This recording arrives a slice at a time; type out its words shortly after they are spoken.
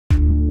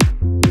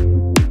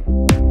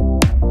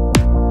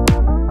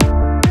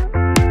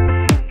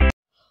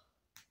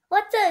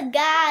What's up,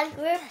 guys?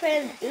 We're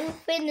playing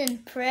Oopin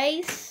and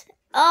Praise.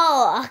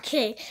 Oh,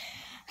 okay.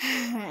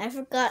 I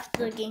forgot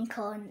the game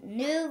called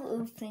Noob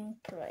Oopin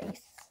Praise.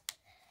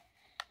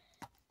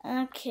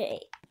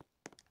 Okay.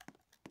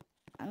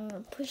 I'm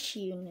gonna push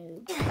you,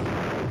 Noob.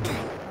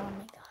 Oh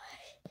my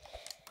gosh.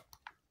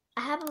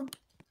 I have a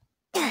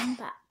bomb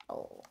bat.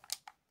 Oh,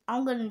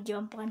 I'm gonna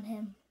jump on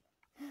him.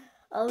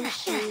 Oh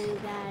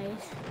shoot,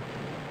 guys.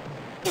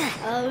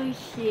 Oh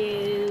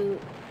shoot.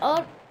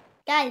 Oh,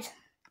 guys.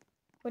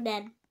 We're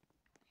dead.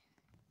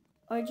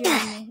 Or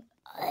joining.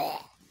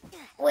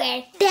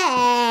 We're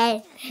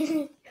dead.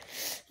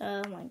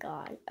 Oh my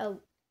god. Oh,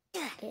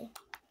 okay.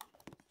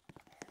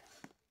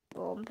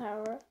 Bomb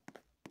power up.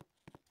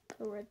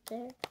 Go right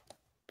there.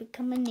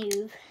 Become a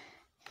noob.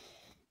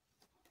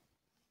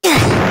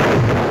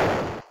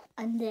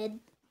 I'm dead.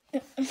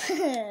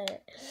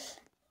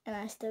 And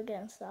I still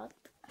getting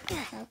sucked.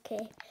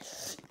 Okay.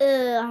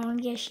 I'm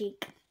gonna get a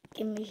shake.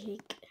 Give me a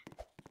shake.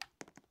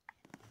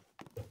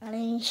 I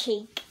need a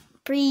shake.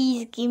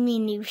 Please give me a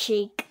new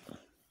shake.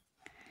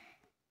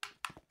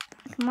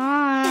 Come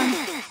on.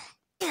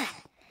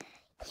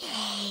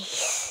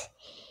 Yes.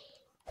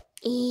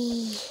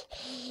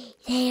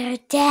 They're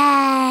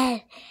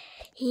dead.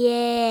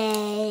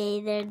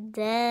 Yay, they're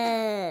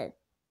dead.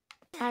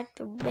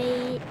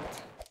 Activate.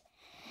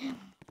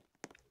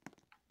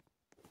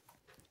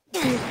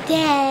 They're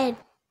dead.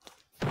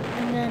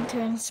 I'm gonna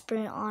turn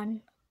sprint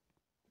on.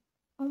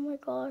 Oh my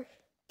gosh.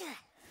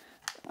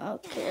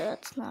 Okay,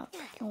 that's not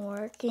freaking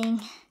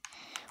working.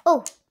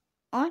 Oh,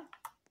 on?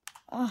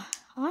 On?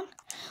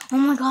 Oh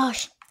my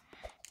gosh.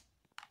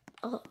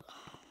 Oh.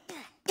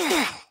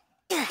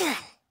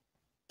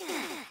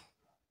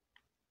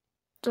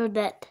 They're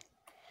dead.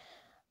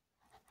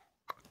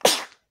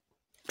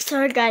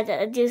 Sorry guys,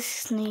 I just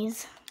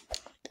sneezed.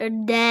 They're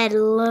dead,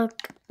 look.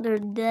 They're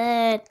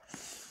dead.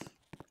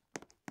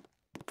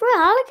 Bro,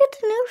 how did I get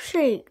the new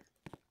shake?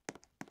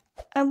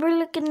 I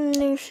really got the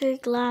new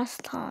shake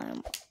last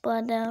time,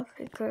 but I'll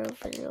record a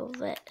video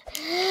of it.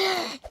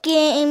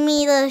 Give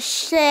me the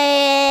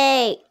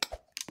shake!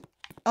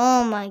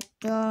 Oh my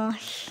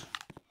gosh.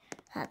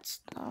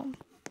 That's dumb.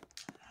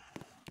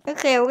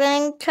 Okay, we're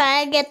gonna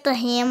try to get the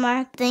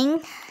hammer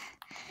thing.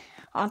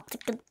 I'll have to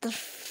get the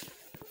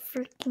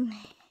freaking...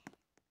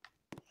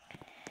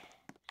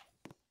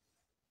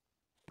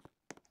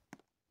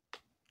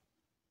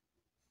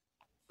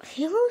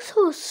 He moves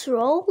so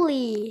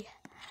slowly.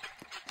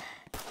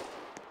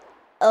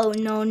 Oh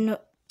no, no.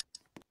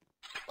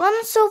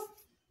 I'm so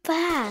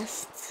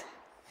fast.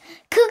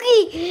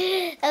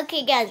 Cookie!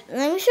 Okay guys,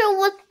 let me show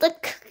what the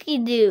cookie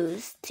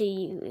does to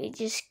you. It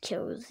just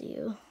kills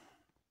you.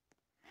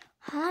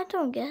 I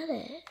don't get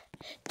it.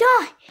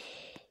 Die!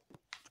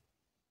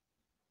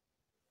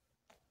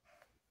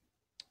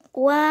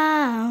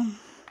 Wow.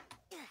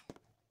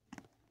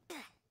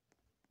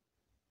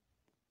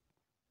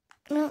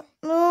 No,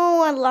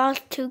 I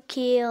lost 2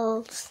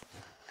 kills.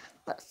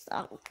 That's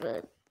not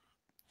good.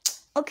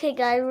 Okay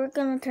guys, we're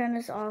gonna turn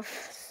this off.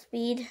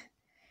 Speed.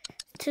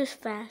 Too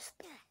fast.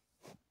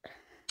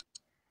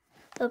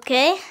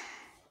 Okay.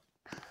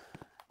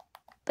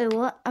 Wait,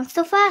 what? I'm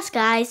still fast,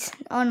 guys.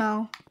 Oh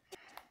no.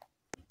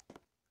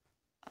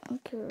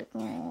 Okay.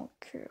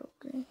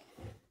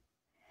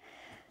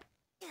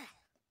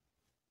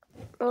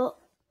 Oh,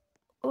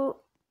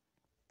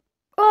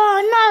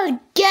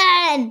 not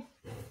again!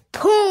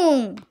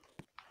 Boom!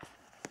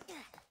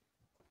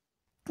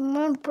 Come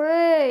on,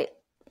 break.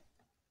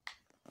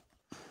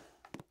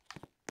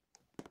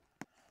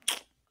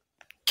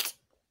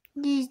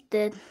 He's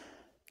dead.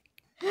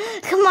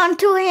 Come on,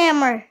 2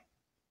 hammer.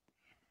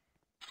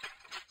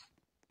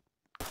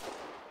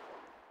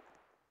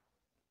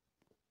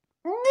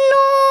 No!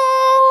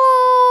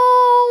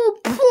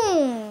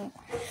 Boom!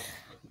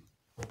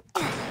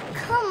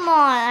 Come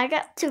on, I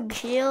got 2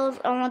 kills.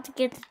 I want to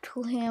get the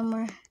 2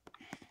 hammer.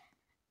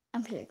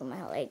 I'm shaking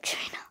my legs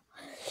right now.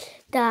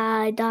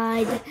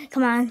 Die.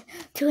 Come on,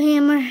 2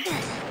 hammer.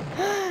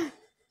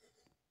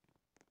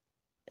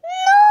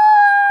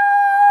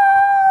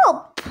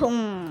 No!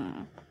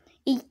 Boom.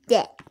 He's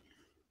dead.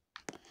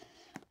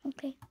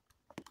 Okay.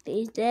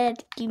 He's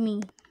dead. Give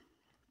me.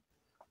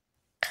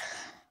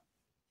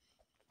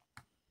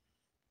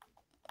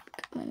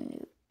 Come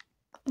on.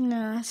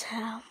 No, that's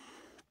how.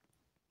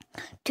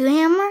 2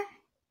 hammer?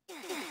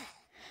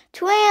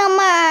 2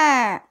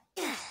 hammer!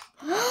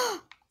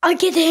 I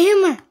get the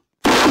hammer!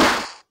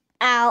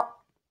 Ow.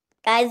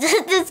 Guys,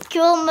 I just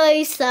killed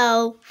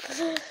myself.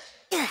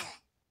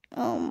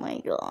 Oh my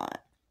god.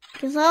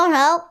 Can someone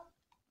help?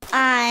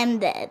 I'm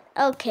dead.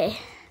 Okay.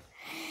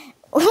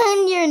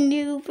 When you're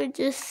new, but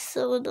just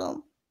so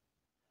dumb.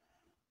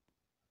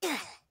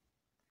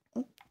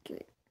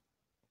 Okay.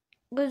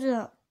 What's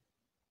up?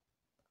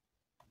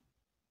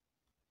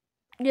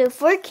 You have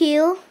 4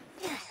 kills.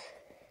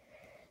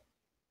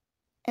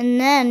 And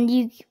then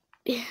you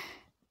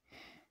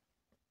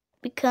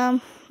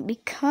become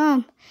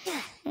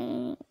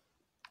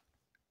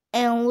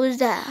and what's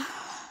that?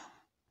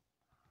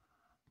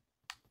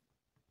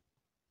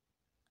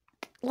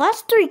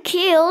 Last 3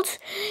 kills.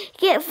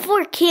 Get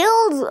 4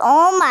 kills.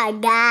 Oh my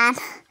god.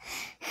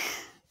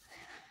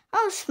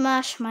 I'll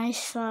smash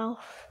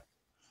myself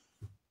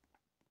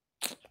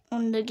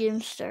when the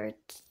game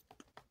starts.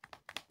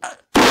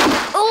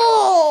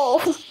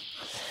 Oh!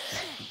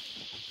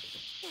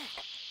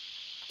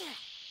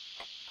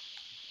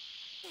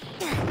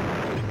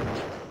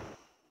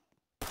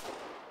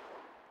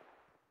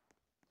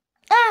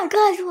 Ah,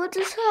 guys, what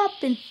just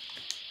happened?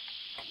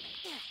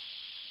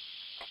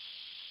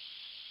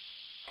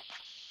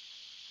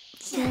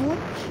 Sandwich?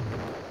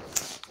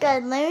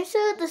 Guys, let me show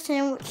you the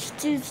sandwich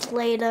juice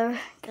later,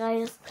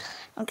 guys.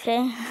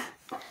 Okay?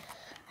 I'm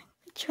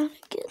trying to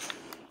get...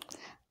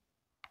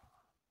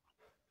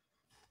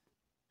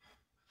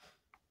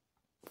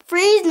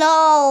 Freeze,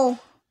 no!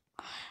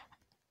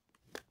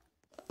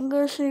 I'm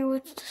gonna show you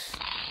what's this.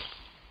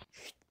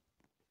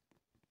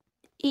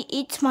 It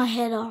eats my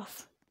head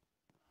off.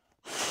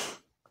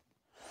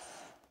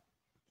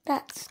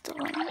 That's the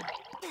one.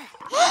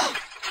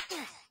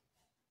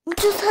 What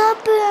just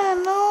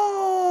happened?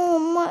 No,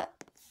 my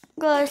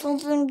guys,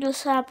 something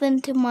just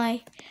happened to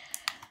my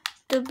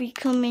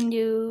becoming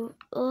new.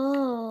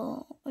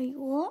 Oh, wait,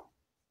 what?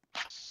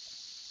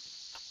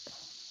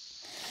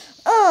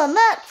 Oh,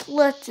 that's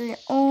literally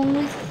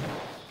only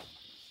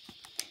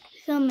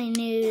becoming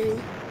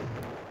new.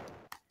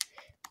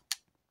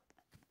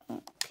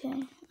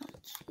 Okay,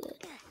 that's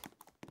good.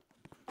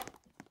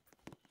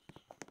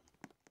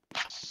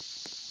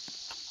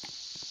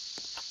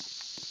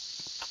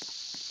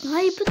 How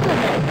do you put that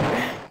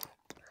there?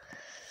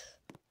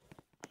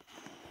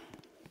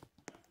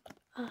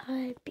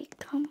 I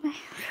become a...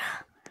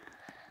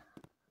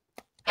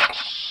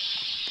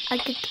 I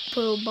get to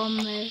put a bomb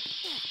there.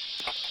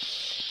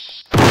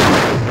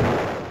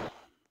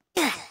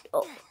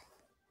 Oh.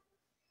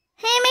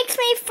 He makes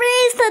me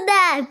freeze to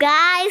death,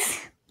 guys.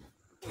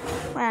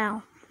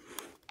 Wow.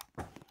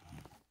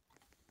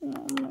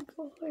 Oh my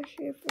gosh,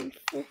 if we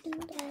freaking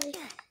die.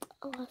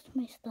 I lost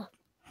my stuff.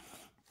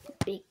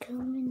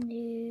 Becoming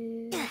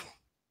new.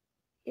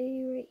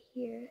 You're right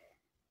here.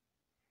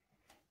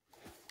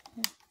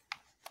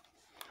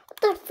 What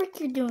the frick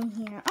you doing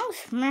here? I'll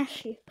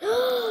smash you.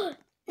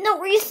 No,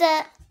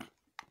 reset.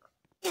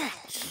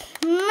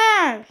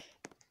 Smash.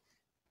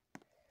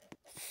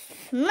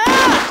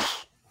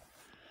 Smash.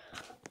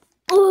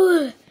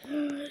 Ugh.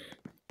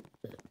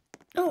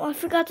 Oh, I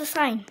forgot the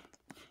sign.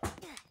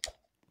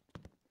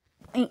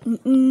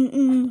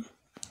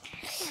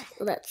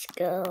 Let's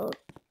go.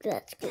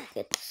 Let's go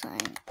get the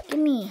sign. Give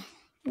me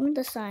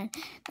the sign.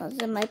 Was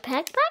it my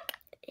backpack?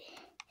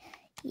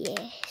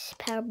 Yes,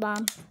 power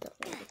bomb.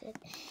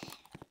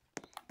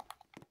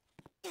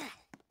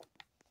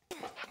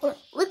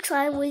 Look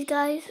sideways,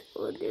 guys.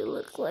 What do you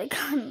look like?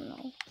 I don't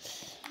know.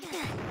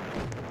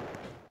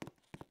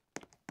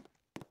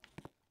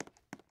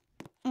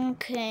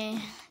 Okay.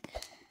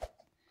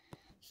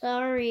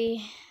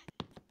 Sorry.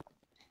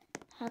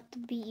 Have to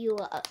beat you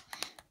up.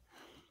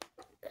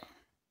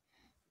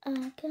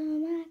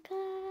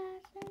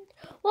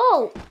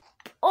 Whoa!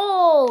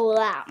 Oh,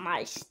 that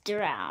might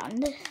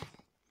drowned.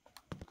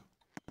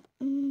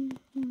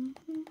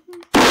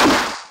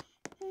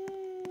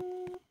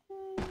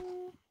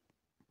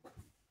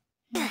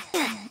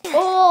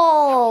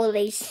 Oh,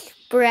 they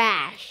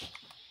splash.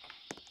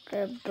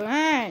 They're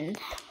burned.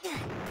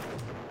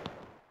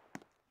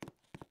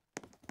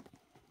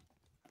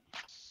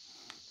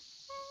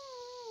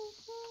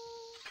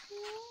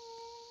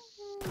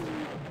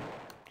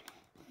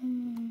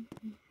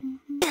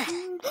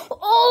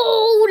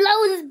 Oh, that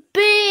was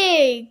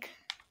big.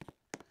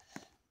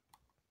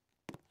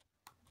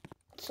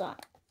 So,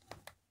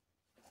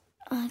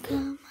 I got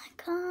my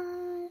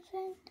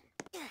cousin.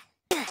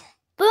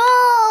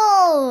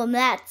 Boom!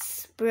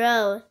 That's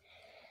bro.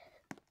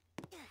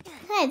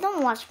 Hey,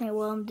 don't watch me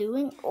while I'm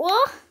doing.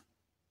 What?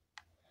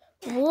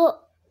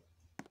 What?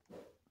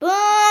 Boom!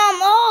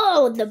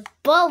 Oh, the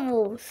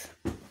bubbles.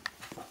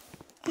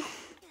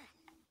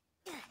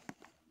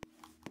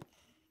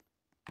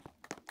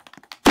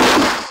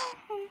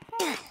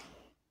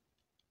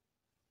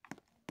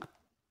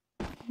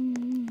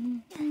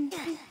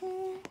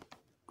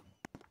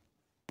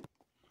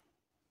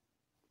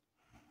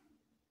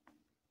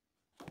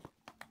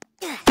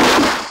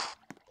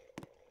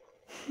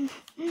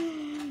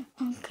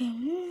 Okay.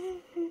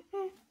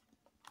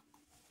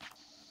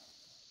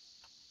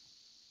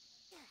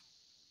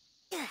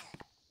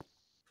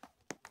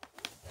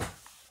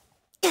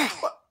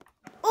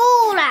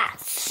 Oh,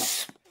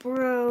 that's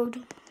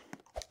explode.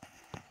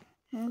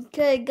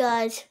 Okay,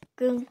 guys,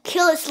 gonna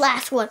kill this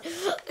last one.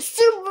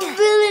 Super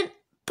villain,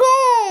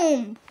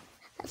 boom.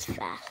 That's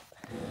fast.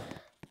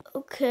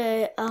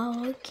 Okay,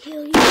 I'll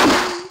kill you.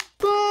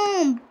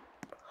 Boom.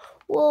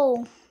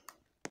 Whoa.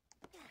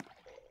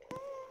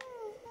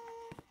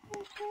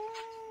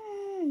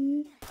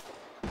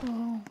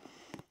 Oh.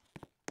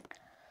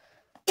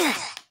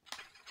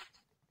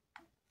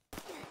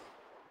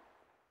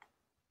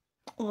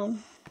 Oh.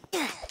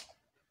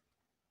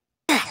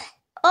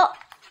 Oh,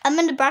 I'm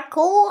in the black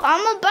hole.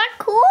 I'm a black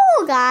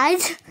hole,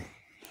 guys.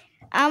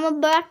 I'm a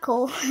black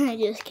hole.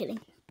 Just kidding.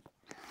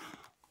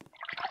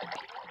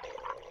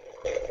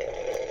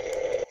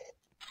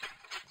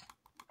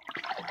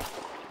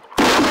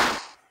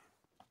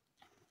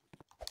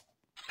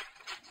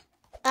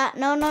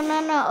 No.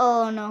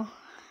 Oh, no.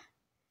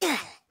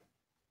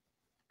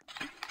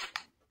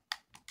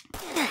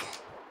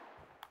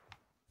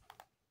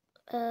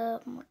 Oh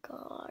my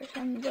gosh,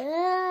 I'm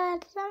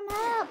dead.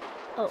 Somehow.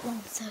 Oh,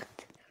 one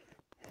sucked.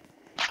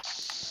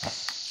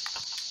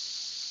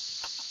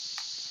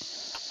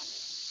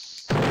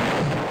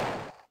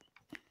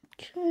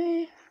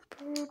 Okay,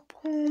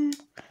 purple.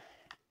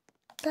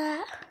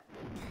 That.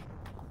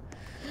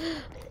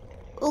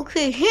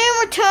 Okay,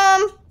 hammer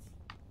time.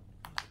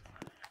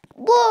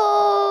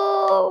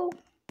 Whoa!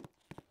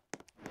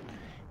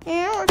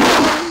 Hammer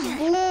time.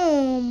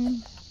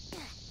 Boom.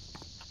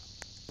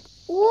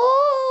 Whoa!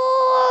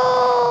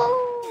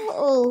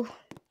 Oh,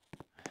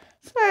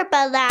 sorry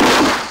about that.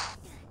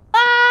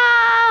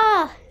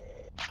 Ah!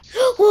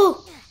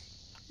 Whoa!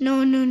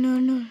 No.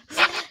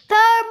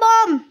 Power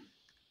bomb!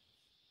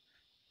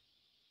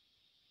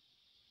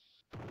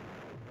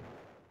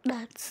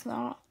 That's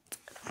not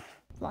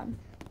fun.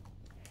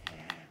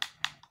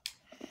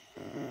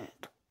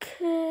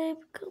 Okay,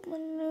 become a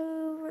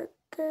Noob right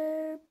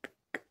there.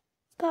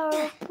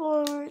 Power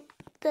bomb right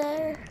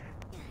there.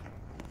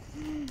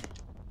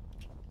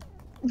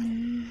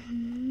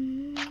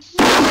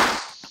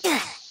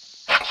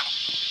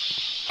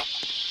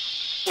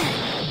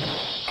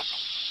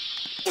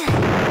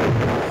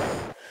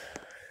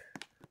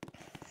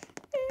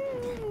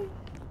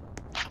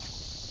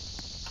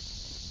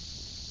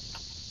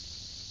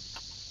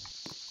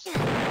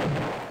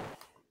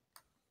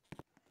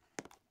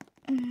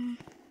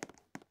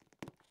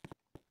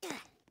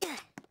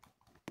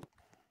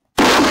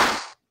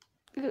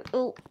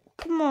 Oh,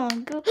 come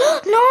on, go.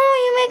 No,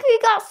 you make me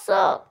got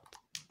sucked.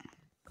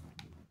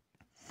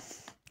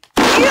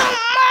 You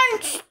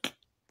monster!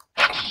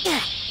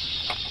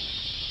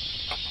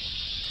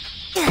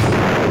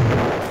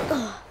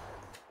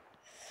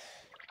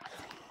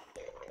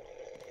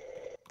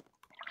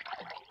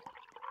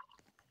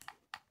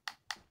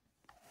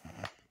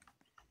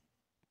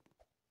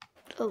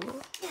 Oh,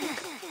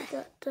 I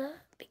got that.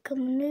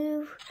 Become a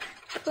Noob.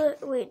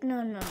 Wait,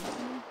 no.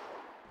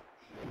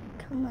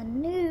 Become a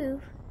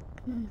Noob.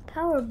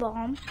 Power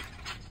bomb.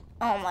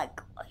 Oh my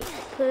god.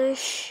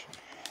 Push.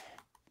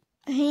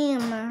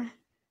 Hammer.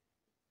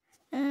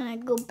 And I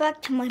go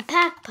back to my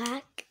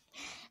backpack.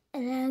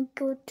 And then I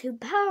go to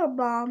power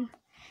bomb.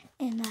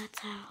 And that's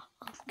how.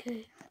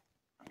 Okay.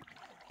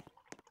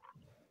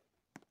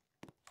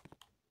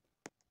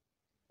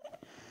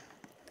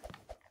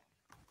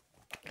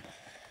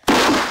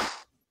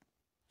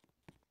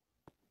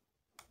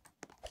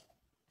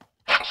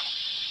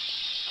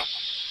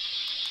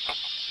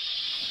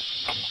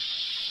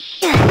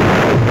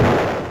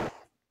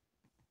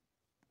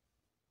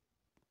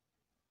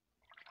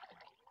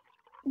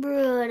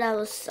 Bro, that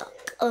was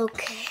suck.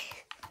 Okay.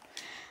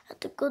 I have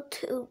to go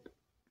to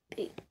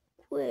wait.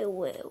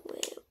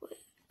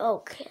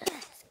 Okay,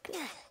 that's good.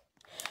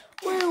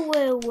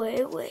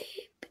 Wait.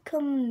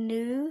 Become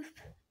Noob.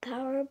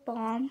 Power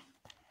bomb.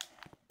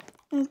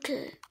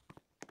 Okay.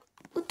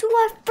 What do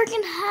I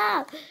freaking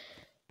have?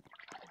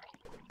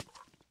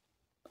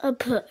 A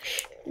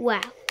push.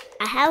 Wow.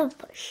 I have a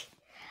push.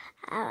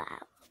 I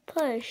have a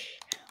push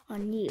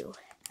on you.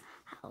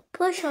 I have a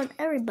push on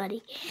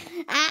everybody.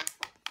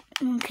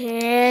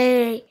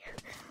 Okay.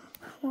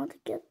 I want to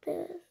get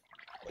this.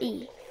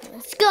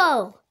 Let's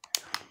go.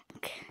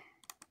 Okay.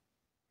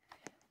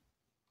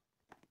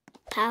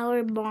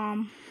 Power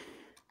bomb.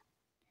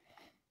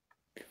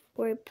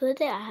 Before I put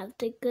it, I have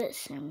to get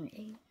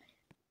something.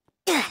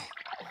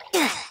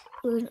 It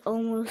was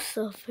almost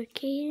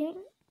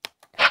suffocating.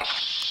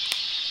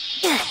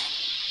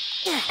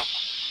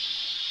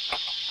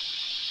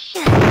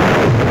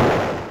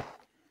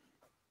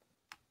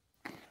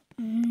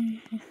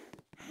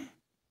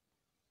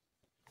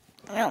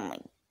 Oh my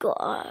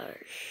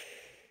gosh.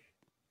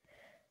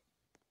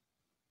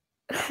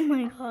 Oh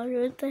my gosh,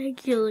 what the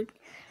heck you look?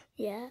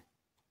 Yeah.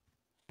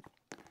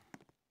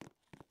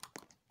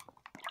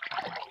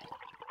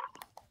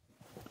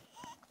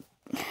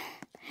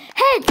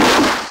 Head!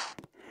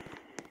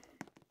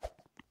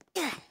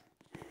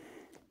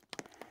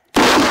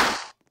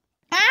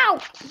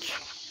 Ouch!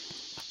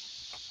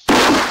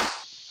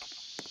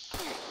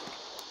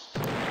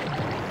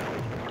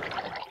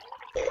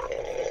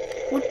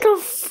 What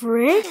the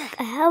frick?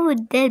 I have a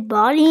dead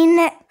body in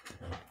it?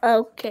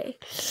 Okay.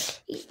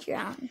 He's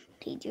drowned.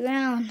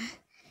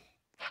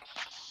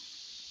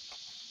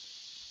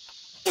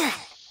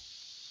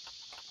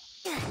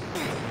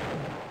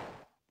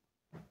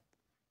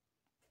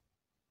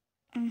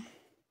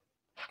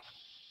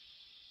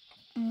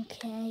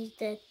 Okay, he's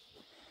dead.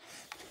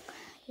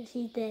 Yes,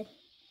 he's dead.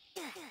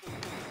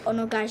 Oh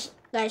no, guys,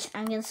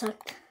 I'm getting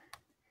sucked.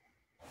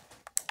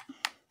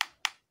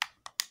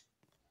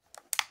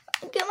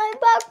 Get my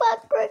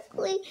backpack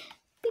quickly.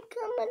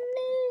 Become a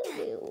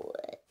Noob.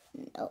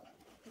 No,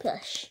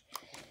 push.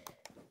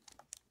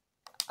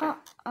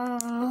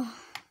 Power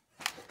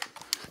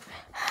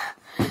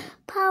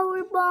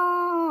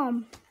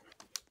bomb.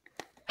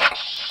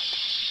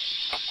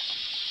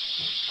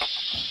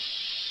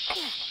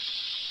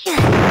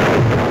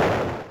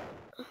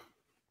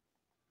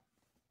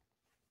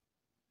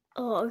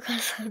 Oh, I got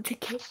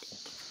suffocated.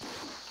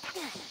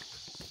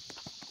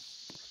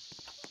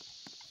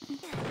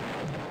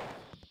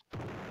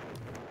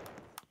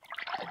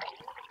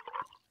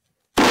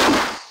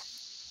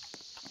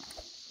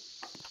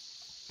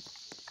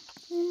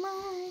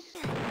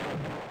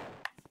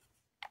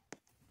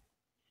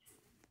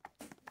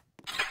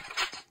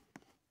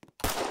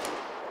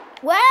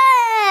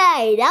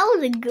 Way! That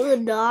was a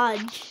good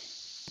dodge.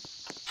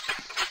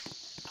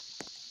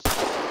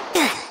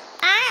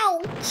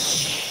 Ouch!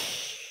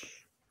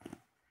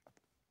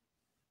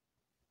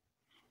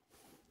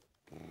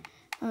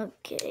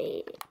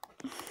 Okay.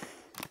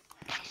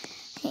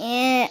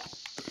 Yeah.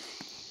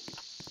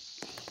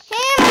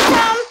 Hammer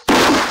time!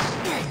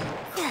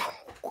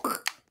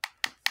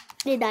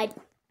 They died.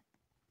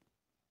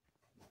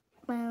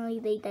 Finally,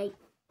 they died.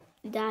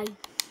 They died.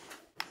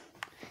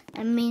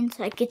 That means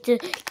I get to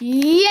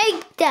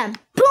yank them.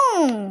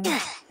 Boom!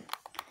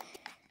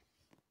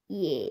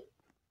 Yeah.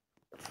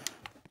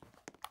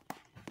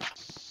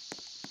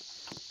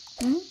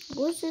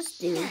 What's this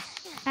do?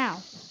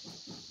 Ow.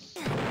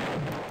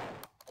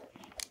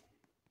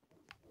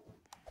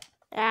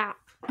 Ow.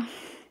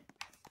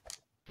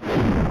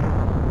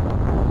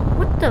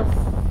 What the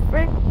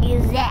frick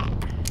is that?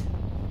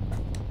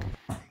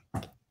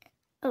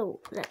 Oh,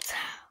 that's...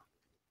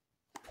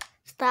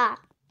 Stop.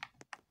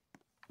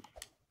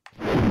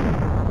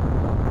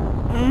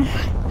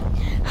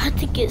 I have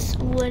to get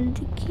someone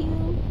to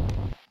kill.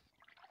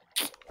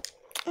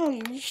 Oh,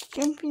 you just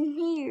jump in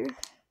here.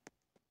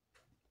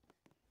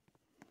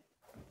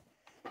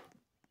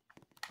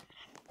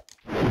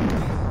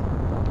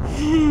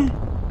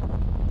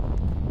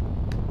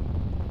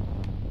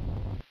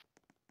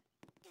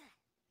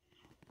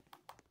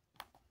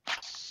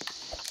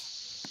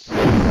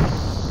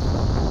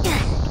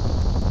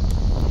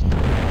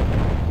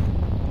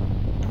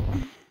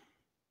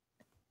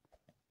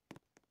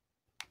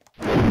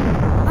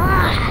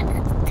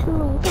 That's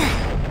too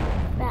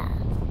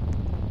fast.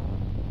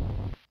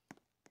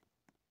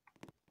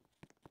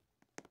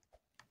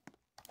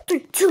 3,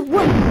 2,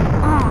 1.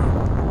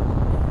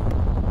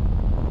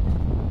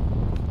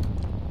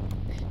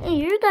 Hey,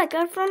 you're that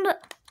guy from the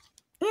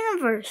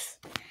universe.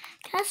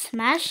 Can I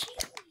smash you?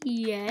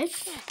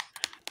 Yes.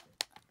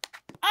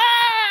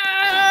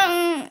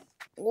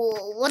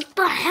 Whoa, what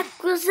the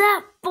heck was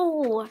that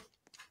for?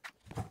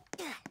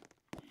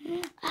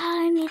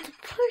 I need to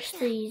push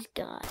these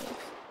guys.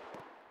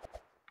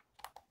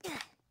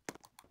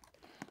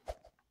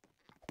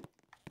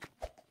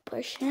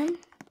 Push him.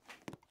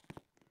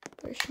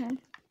 Push him.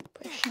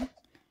 Push him.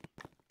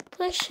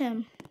 Push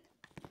him.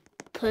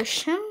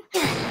 Push him.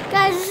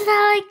 Guys, is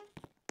that like...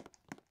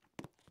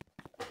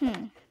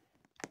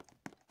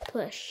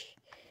 Push.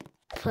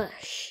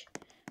 Push.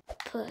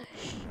 Push.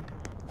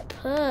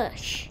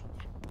 Push.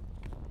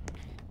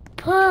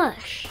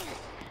 Push.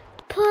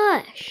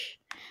 Push.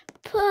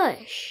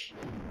 Push.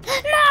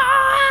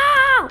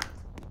 No!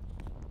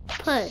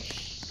 Push.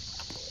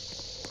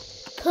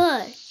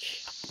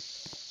 Push.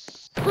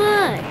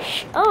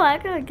 Push. Oh, I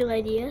got a good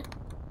idea.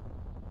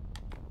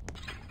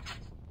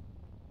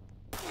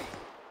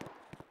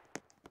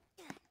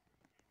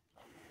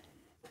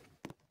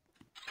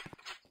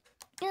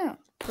 Yeah,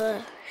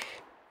 push.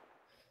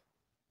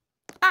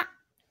 Ah,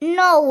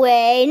 no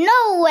way,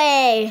 no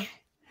way.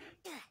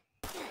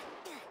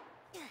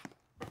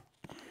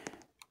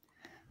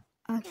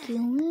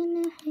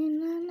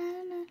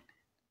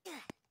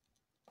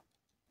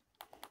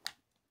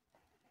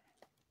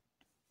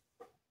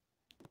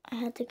 I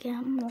had to get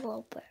him a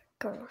little bit,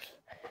 girls.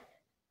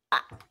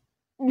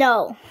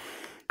 No.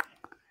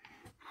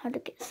 How to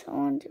get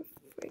someone to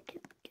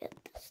freaking get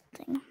this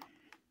thing.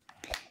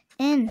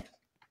 In.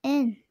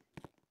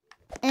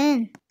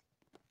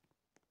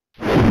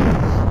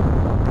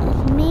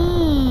 That's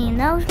mean.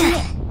 That was me.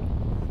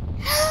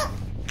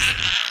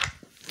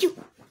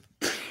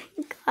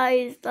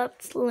 Guys,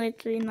 that's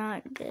literally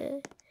not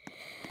good.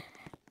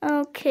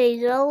 Okay,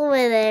 he's all the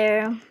way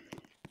there.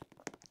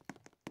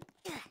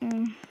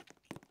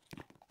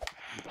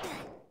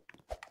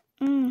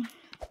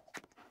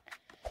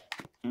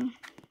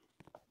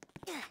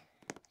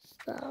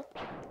 Stop.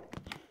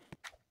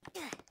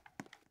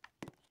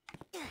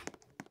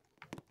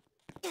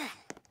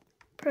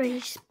 Bro,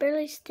 he's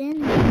barely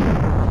standing.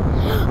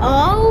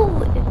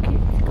 Oh, it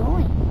keeps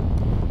going.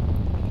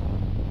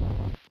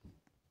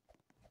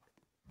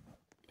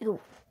 Ew,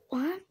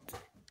 what?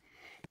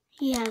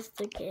 He has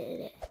to get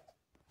it.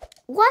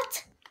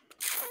 What?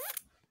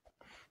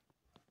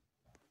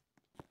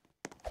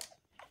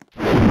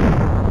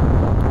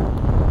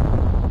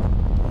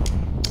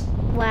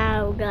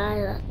 Wow,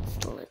 guys,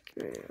 that's like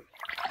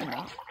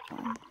not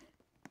fun.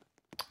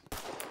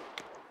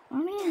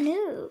 I'm a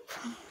noob.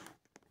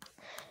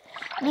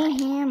 I need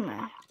a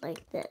hammer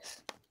like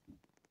this.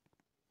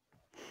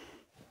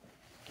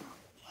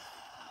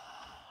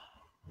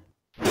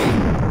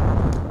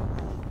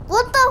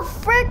 Oh,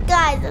 frick,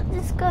 guys. I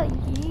just got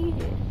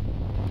yeeted.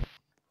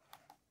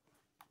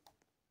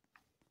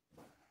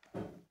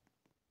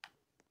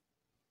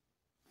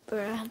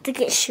 Bro, I have to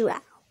get you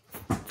out.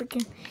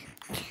 Freaking.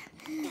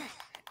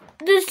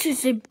 This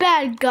is a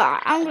bad guy.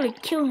 I'm gonna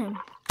kill him.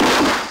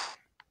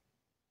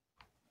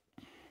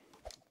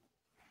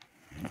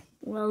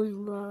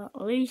 Well,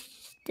 at least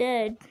he's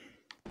dead.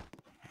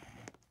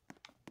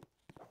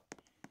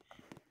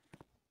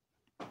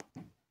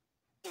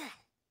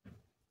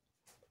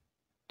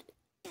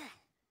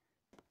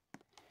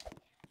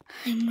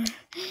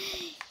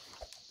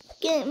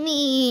 Get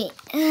me.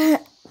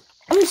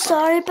 I'm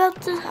sorry about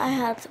this. I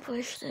had to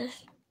push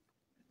this.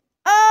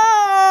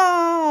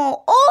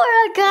 Oh,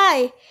 that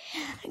guy.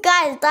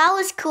 Guys, that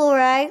was cool,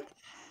 right?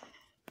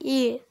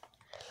 Yeah,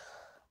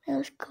 that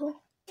was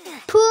cool.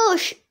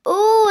 Push.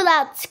 Oh,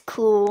 that's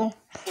cool.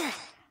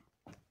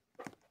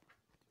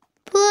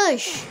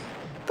 Push.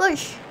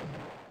 Push.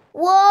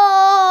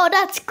 Whoa,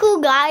 that's cool,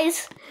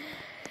 guys.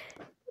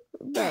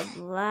 The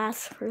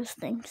last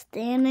person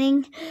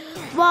standing.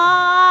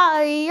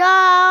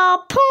 Fire,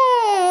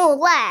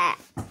 pull.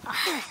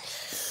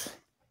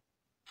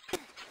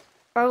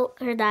 Oh,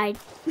 her died.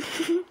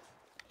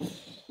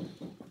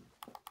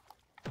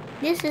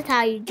 This is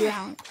how you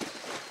drown.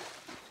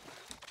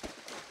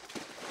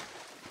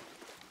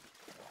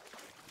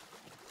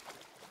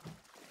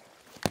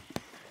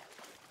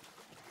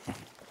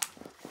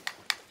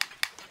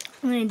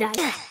 I'm gonna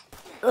die.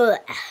 Ugh.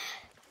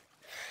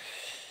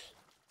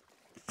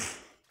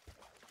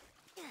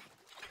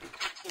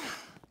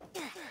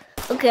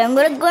 Okay, I'm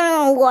gonna go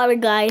in the water,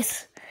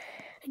 guys.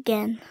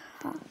 Again.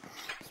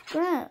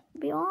 Sprint,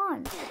 be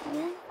on.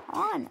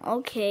 On.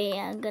 Okay,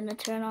 I'm gonna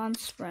turn on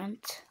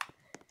sprint.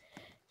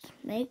 It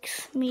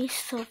makes me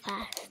so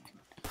fast.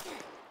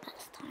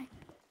 Last time.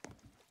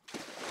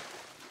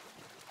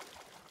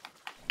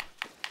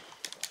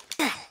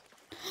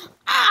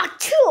 Ah,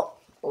 too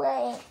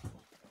late.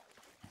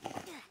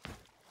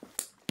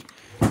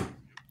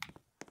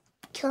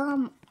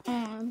 Come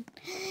on.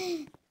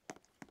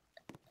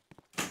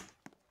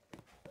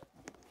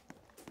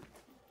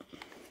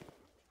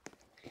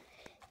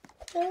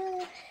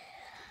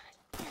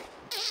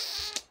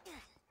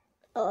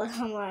 Oh,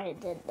 I already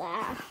did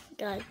that.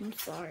 Guys, I'm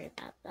sorry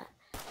about that.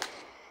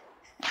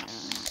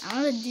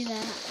 I'm gonna do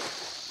that.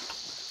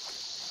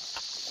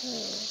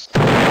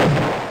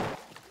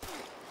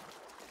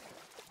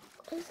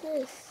 What is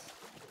this?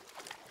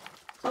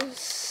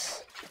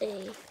 This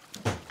a...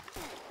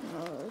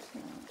 No, it's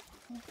not.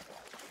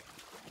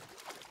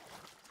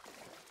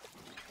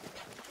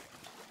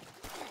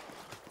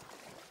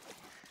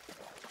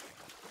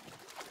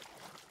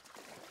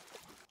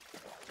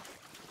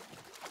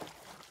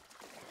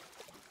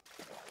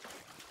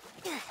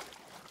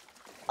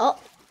 Oh,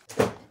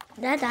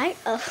 that died?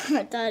 Oh,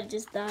 I thought it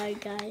just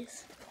died,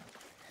 guys.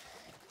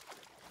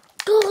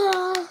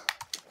 Oh,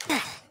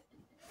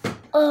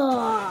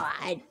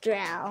 I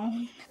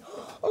drowned.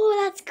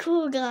 Oh, that's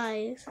cool,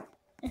 guys.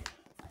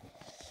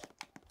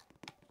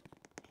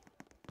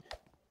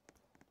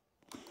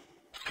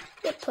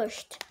 Get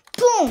pushed.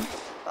 Boom.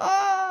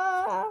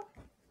 Oh,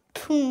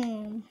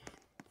 boom.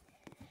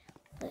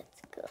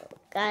 Let's go.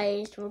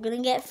 Guys, we're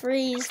gonna get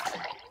freezed.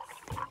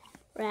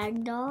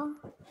 Ragdoll.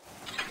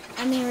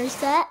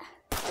 Reset.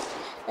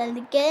 Then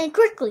again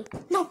quickly.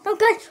 No,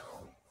 guys.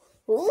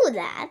 Ooh,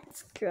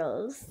 that's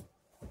gross.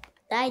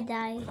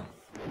 Die.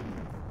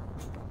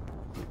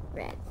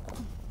 Red.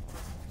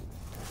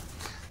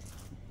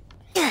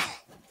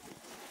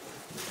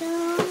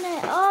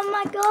 Oh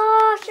my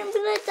gosh, I'm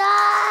gonna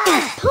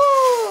die.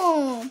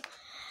 Boom.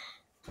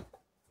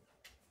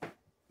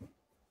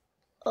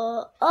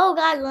 Oh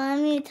guys, let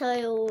me tell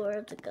you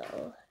where to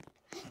go.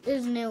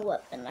 There's a new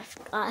weapon, I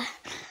forgot.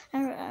 I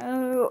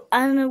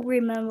don't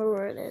remember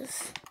where it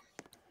is.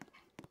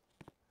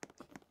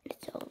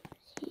 It's over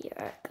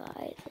here,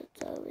 guys.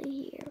 It's over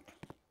here.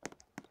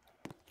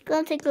 It's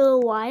gonna take a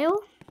little while.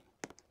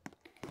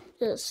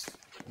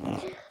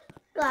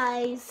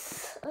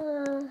 Guys,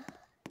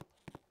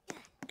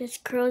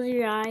 just close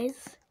your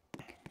eyes.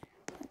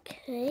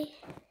 Okay.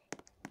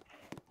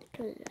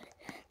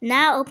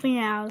 Now open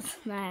your eyes.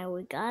 Now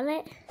we got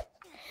it.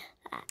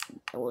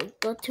 We'll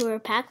go to our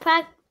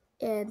backpack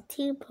and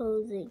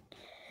T-posing.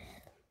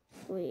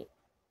 Wait.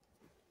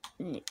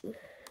 No.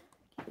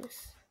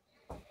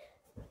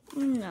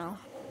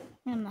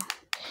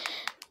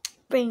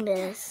 Bring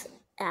this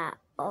at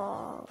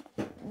all.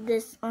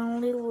 This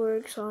only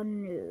works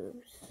on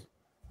noobs.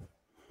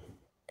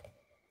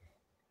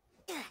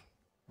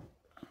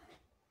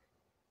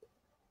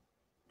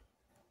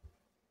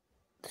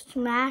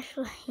 Smash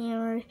the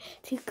hammer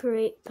to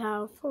create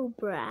powerful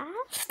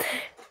blast.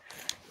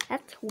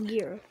 That's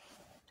weird.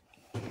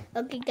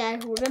 Okay,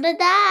 guys, we're gonna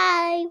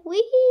die.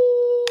 Whee!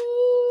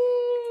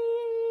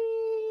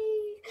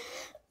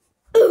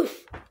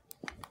 Oof!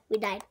 We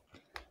died.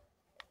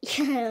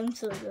 I'm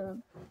so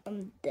dumb.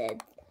 I'm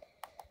dead.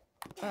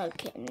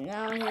 Okay,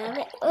 now I have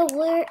it. Oh,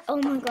 where? Oh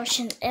my gosh,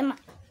 in my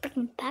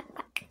freaking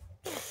backpack.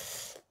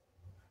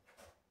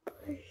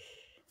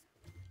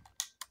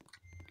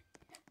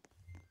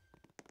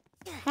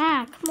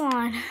 Ah,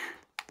 come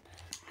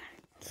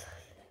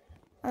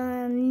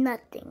on.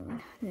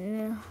 Nothing.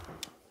 No.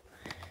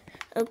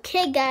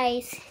 Okay,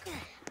 guys.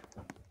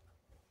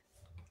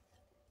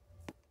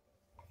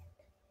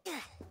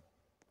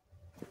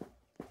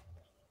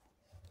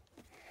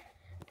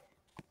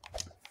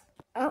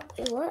 Oh,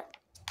 wait, what?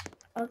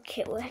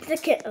 Okay, we'll have to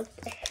get up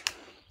there.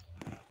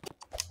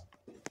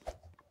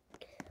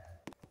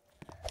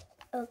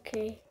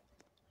 Okay.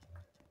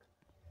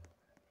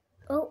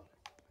 Oh.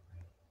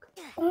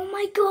 Oh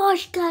my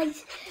gosh,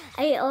 guys.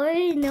 I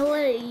already know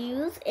what to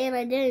use, and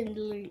I didn't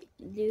do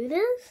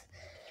this.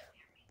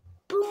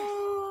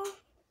 Boom.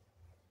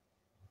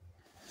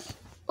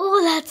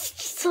 Oh,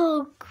 that's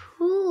so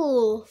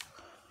cool.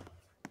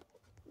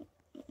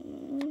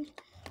 Boom.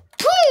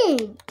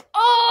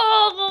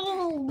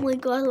 Oh my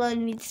god, let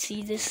me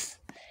see this.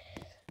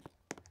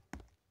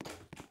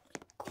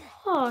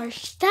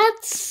 Gosh,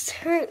 that's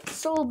hurt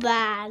so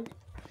bad.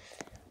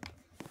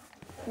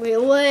 Wait,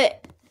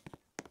 what?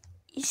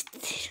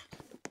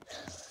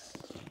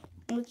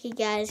 Okay,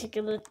 guys, we're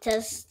gonna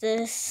test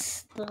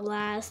this. The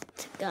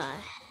last guy.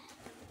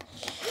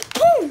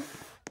 Boom!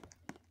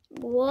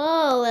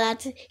 Whoa,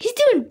 he's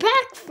doing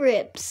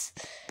backflips.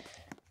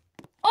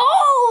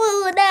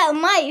 Oh, that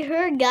might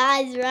hurt,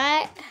 guys,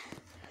 right?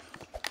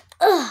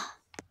 Ugh.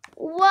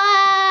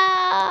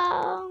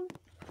 Wow.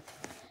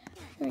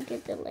 I'm gonna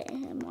get to lay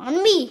him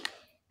on me.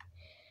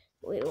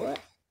 Wait, what?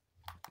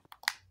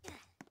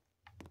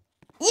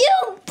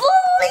 You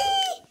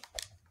bully!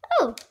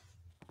 Oh.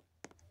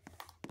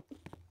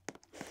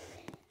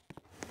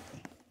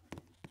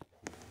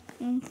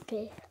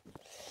 Okay.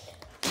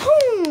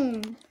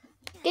 Boom!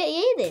 Get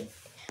yeeted.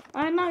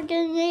 I'm not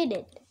getting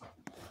yeeted.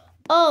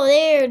 Oh,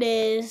 there it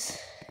is.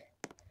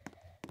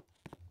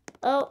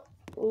 Oh,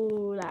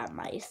 ooh, that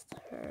might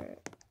hurt.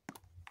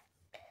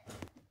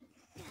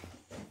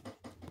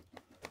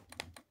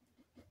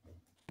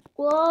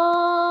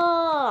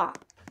 Whoa!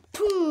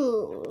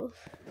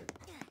 Poof.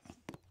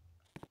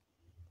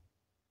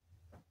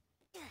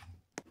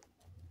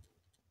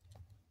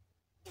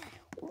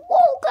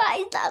 Whoa,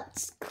 guys,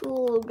 that's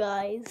cool,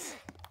 guys.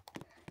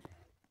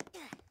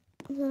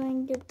 Then I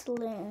get to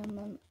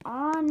land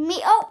on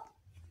me. Oh!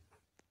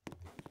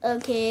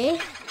 Okay.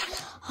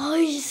 Oh,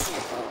 he's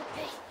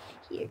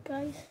here,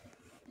 guys.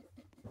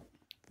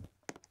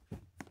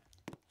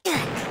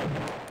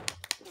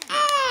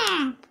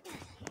 Oh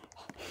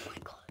my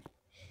god.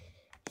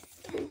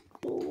 So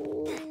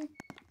cool.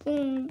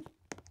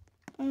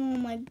 Oh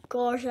my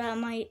gosh, that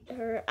might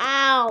hurt.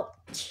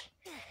 Ouch.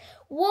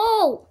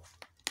 Whoa.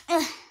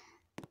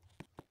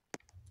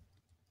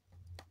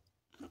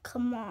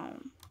 Come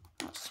on.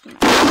 I'll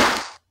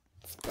smash.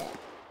 It's dead.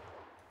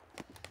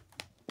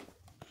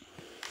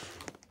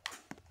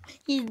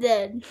 He's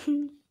dead.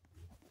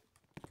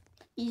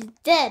 He's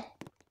dead.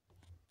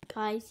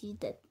 Guys, he's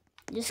dead.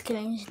 Just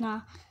kidding, he's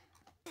not.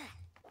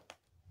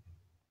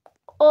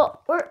 Oh,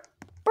 bro,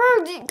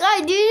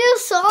 guys, did you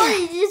saw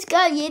he just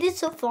got yeeted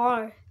so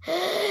far.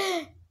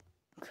 We're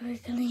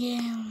gonna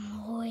get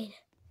him void.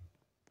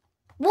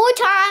 Void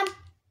time!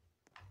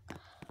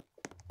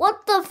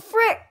 What the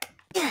frick?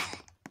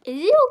 Is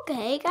he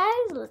okay,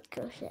 guys? Let's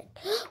go check.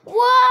 Wow!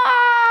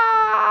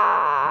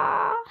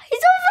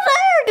 He's over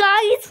there,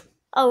 guys!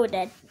 Oh, we're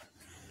dead.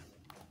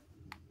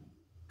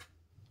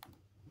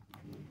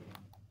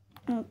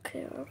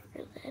 Okay, we're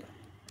dead.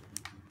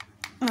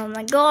 Oh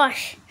my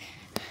gosh.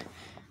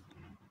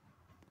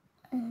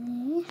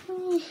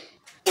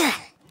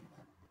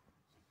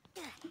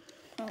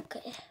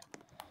 Okay.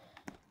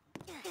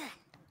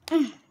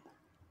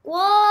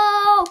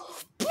 Whoa!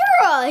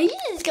 Bruh, he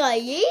just got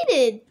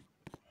yeeted.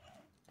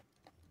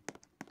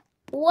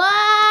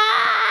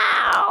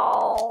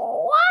 Wow!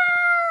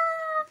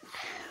 Wow!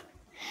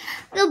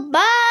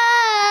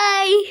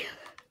 Goodbye!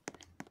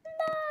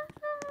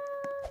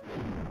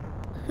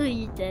 Who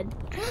you dead?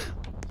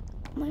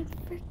 My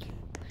freaking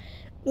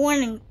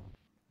warning.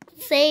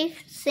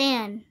 Safe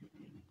sand.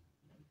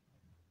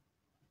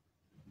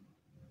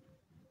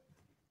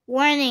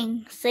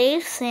 Warning,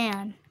 safe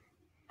sand.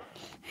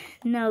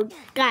 No,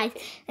 guys,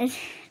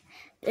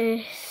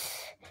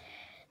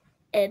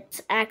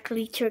 it's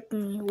actually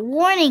tricking me.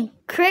 Warning,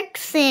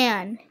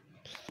 quicksand.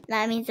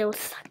 That means it will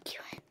suck you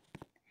in.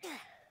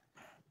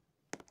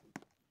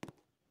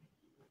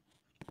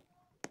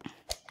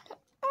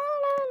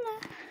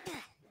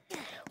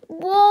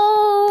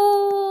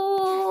 Whoa!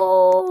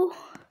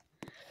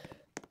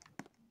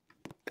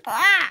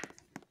 Ah!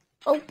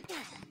 Oh,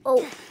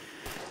 oh.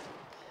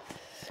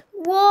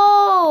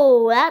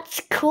 Whoa,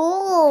 that's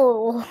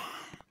cool.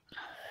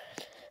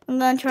 I'm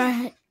gonna try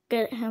to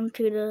get him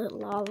to the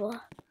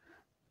lava.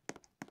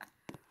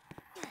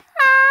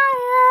 I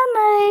am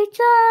a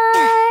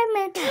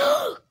diamond.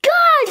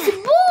 Guys,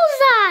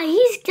 bullseye!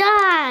 He's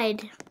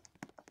died.